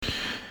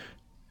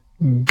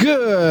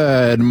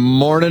Good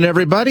morning,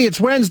 everybody. It's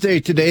Wednesday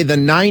today, the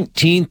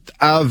 19th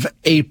of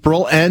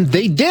April, and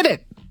they did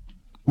it.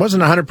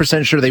 Wasn't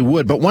 100% sure they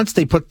would, but once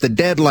they put the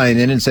deadline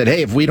in and said,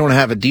 hey, if we don't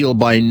have a deal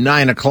by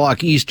 9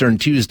 o'clock Eastern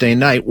Tuesday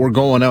night, we're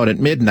going out at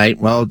midnight,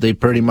 well, they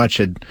pretty much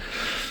had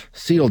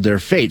sealed their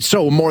fate.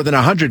 So more than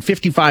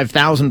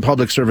 155,000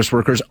 public service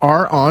workers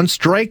are on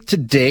strike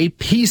today.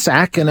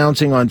 PSAC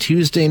announcing on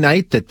Tuesday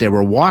night that they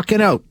were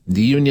walking out.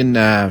 The union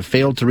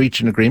failed to reach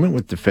an agreement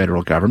with the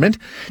federal government.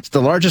 It's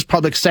the largest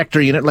public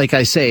sector unit, like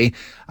I say.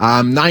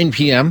 9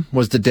 p.m.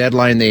 was the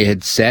deadline they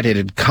had set. It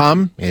had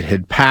come. It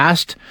had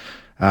passed.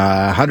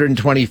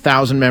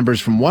 120,000 members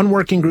from one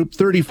working group,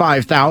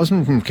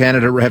 35,000 from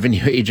Canada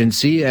Revenue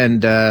Agency,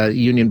 and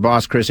union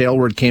boss Chris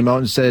Aylward came out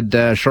and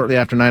said shortly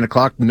after 9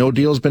 o'clock, no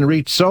deal's been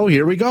reached. So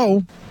here we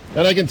go.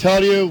 And I can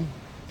tell you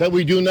that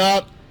we do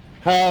not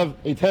have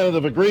a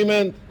tentative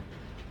agreement.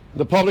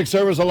 The Public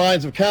Service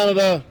Alliance of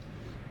Canada,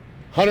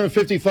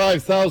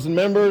 155,000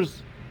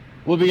 members,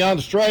 will be on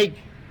strike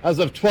as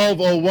of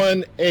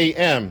 12:01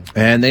 a.m.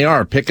 And they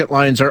are. Picket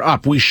lines are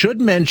up. We should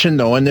mention,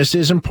 though, and this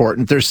is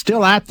important, they're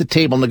still at the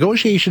table.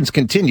 Negotiations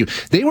continue.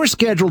 They were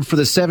scheduled for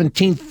the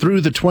 17th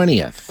through the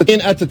 20th.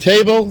 At the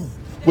table,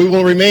 we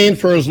will remain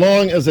for as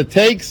long as it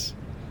takes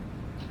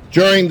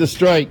during the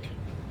strike.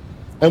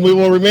 And we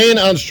will remain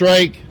on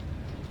strike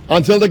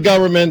until the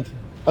government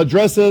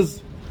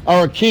addresses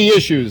our key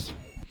issues.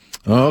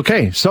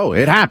 Okay, so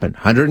it happened.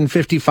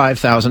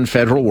 155,000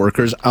 federal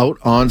workers out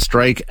on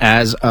strike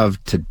as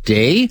of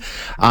today.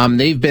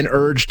 They've been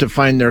urged to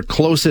find their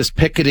closest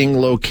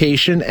picketing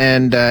location,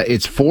 and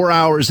it's 4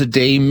 hours a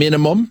day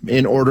minimum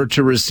in order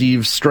to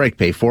receive strike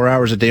pay. 4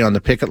 hours a day on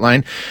the picket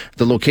line.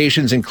 The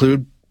locations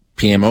include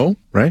PMO,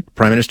 right?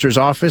 Prime Minister's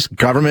office,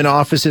 government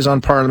offices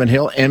on Parliament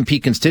Hill,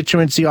 MP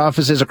constituency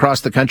offices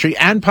across the country,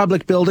 and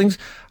public buildings,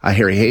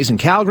 Harry Hayes in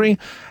Calgary,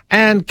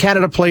 and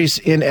Canada Place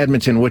in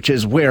Edmonton, which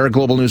is where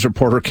Global News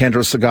reporter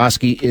Kendra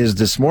Sagoski is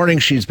this morning.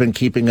 She's been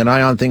keeping an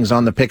eye on things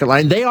on the picket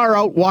line. They are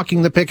out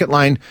walking the picket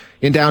line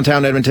in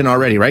downtown Edmonton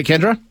already, right,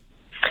 Kendra?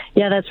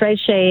 Yeah, that's right,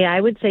 Shay.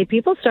 I would say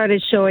people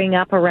started showing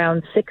up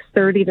around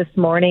 6:30 this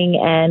morning,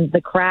 and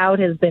the crowd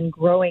has been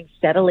growing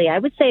steadily. I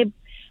would say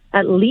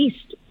at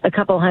least a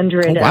couple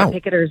hundred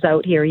picketers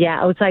out here.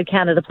 Yeah, outside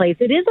Canada Place.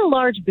 It is a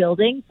large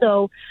building,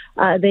 so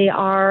they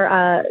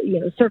are,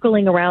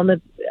 circling around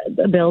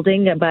the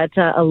building, but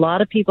a lot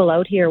of people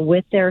out here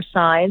with their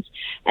signs,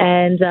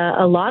 and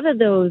a lot of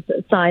those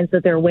signs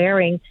that they're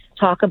wearing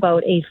talk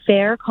about a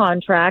fair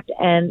contract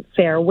and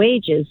fair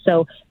wages.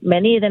 So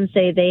many of them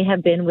say they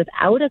have been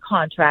without a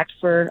contract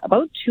for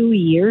about 2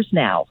 years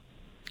now.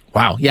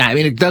 Wow. Yeah. I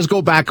mean, it does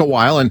go back a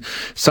while, and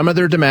some of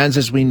their demands,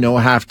 as we know,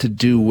 have to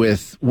do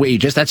with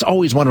wages. That's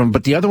always one of them.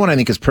 But the other one I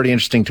think is pretty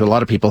interesting to a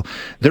lot of people.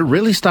 They're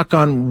really stuck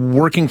on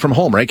working from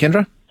home, right,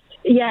 Kendra?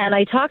 Yeah, and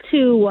I talked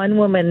to one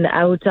woman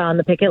out on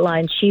the picket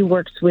line. She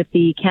works with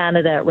the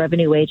Canada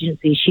Revenue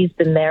Agency. She's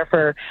been there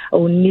for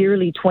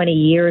nearly 20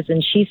 years,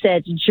 and she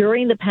said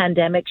during the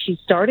pandemic she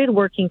started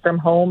working from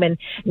home, and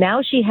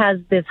now she has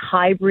this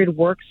hybrid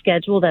work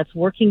schedule that's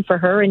working for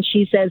her. And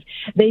she says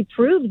they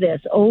proved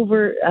this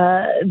over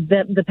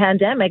the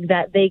pandemic,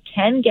 that they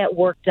can get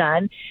work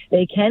done,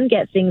 they can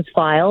get things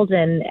filed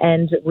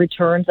and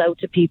returns out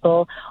to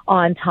people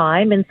on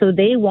time, and so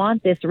they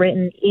want this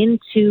written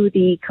into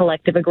the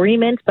collective agreement.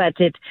 But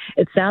it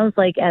sounds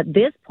like at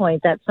this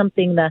point that's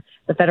something the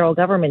federal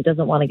government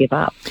doesn't want to give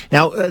up.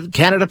 Now,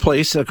 Canada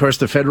Place, of course,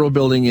 the federal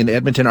building in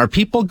Edmonton, are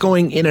people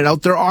going in and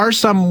out? There are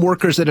some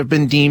workers that have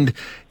been deemed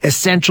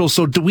essential.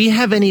 So do we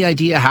have any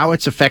idea how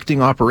it's affecting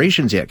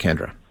operations yet,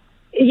 Kendra?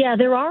 Yeah,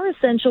 there are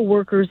essential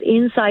workers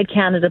inside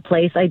Canada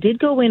Place. I did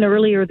go in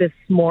earlier this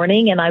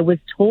morning, and I was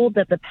told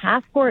that the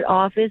passport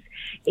office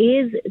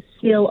is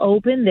still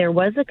open. There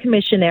was a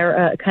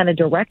commissioner kind of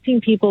directing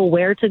people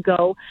where to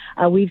go.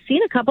 We've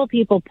seen a couple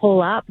people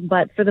pull up,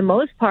 but for the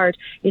most part,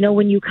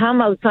 when you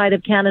come outside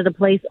of Canada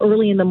Place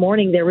early in the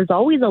morning, there was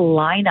always a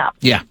lineup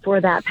for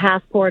that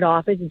passport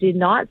office. Did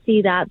not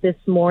see that this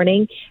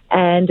morning,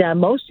 and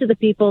most of the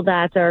people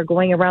that are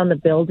going around the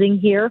building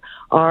here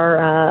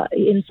are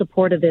in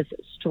support of this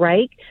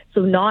strike.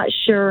 So not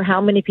sure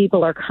how many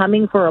people are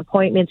coming for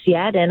appointments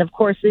yet. And of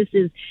course, this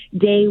is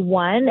day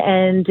one.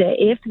 And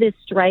if this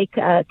strike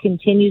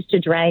continues to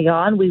drag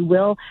on, we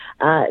will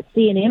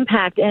see an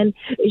impact. And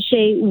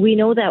Shay, we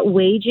know that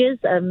wages,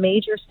 a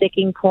major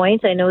sticking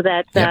point. I know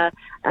that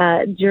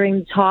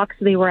during talks,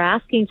 they were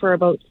asking for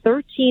about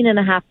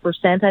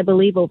 13.5%, I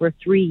believe, over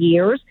 3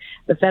 years.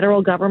 The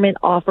federal government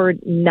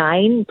offered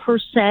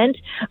 9%.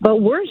 But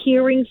we're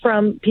hearing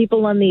from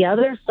people on the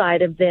other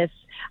side of this,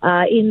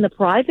 in the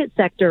private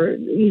sector,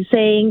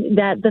 saying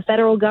that the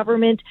federal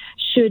government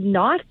should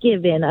not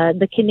give in.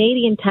 The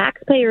Canadian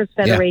Taxpayers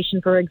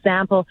Federation, for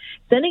example,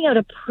 sending out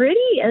a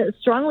pretty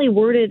strongly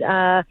worded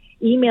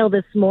email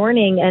this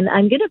morning, and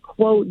I'm going to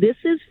quote, this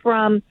is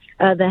from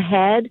the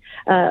head,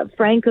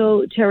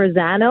 Franco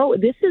Terrazzano.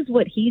 This is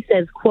what he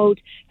says, quote,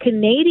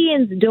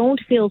 Canadians don't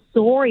feel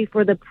sorry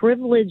for the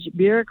privileged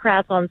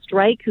bureaucrats on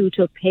strike who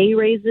took pay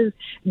raises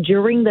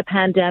during the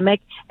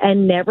pandemic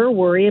and never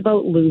worry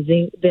about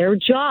losing their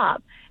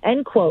job.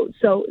 End quote.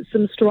 So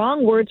some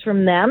strong words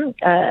from them.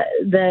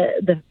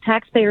 The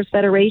Taxpayers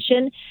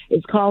Federation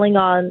is calling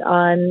on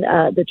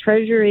the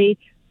Treasury,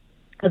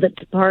 the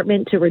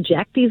department, to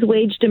reject these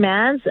wage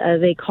demands.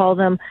 They call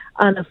them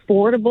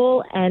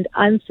unaffordable and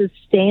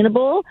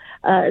unsustainable,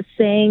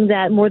 saying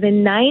that more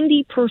than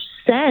 90%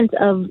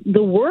 of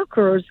the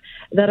workers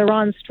that are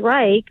on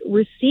strike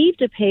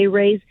received a pay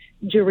raise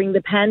during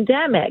the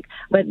pandemic.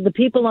 But the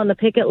people on the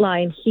picket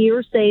line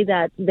here say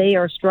that they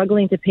are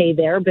struggling to pay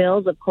their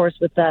bills, of course,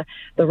 with the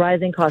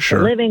rising cost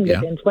of living,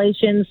 with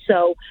inflation.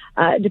 So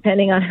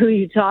depending on who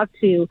you talk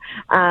to,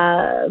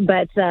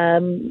 but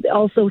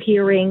also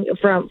hearing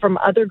from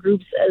other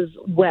groups as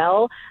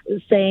well,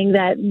 saying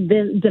that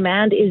the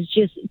demand is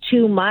just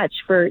too much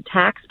for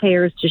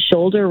taxpayers to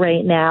shoulder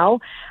right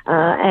now.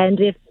 And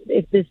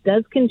if this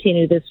does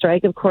continue, this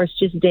strike, of course,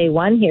 just day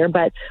one here,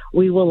 but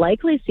we will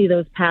likely see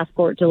those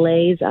passport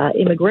delays.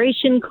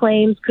 Immigration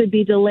claims could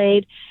be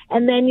delayed.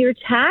 And then your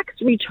tax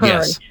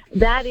return,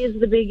 that is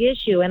the big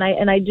issue. And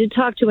I did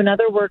talk to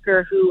another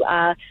worker who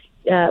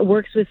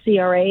works with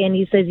CRA, and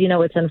he says,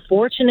 it's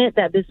unfortunate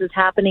that this is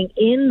happening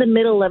in the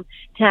middle of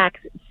tax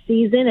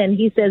season. And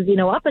he says,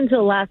 up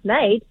until last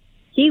night,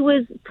 he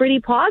was pretty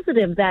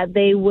positive that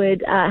they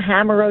would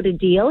hammer out a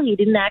deal. He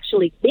didn't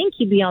actually think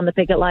he'd be on the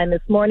picket line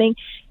this morning.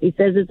 He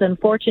says it's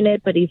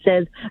unfortunate, but he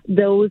says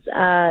those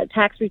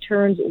tax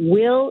returns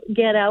will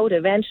get out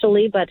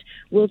eventually, but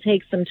will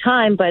take some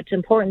time. But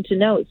important to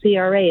note,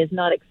 CRA is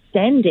not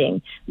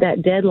extending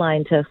that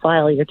deadline to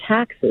file your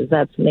taxes.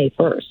 That's May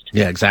 1st.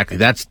 Yeah, exactly.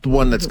 That's the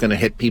one that's going to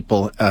hit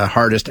people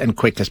hardest and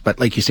quickest. But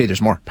like you say,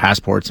 there's more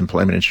passports,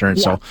 employment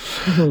insurance. Yeah.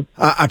 So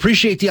I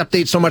appreciate the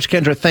update so much,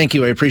 Kendra. Thank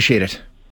you. I appreciate it.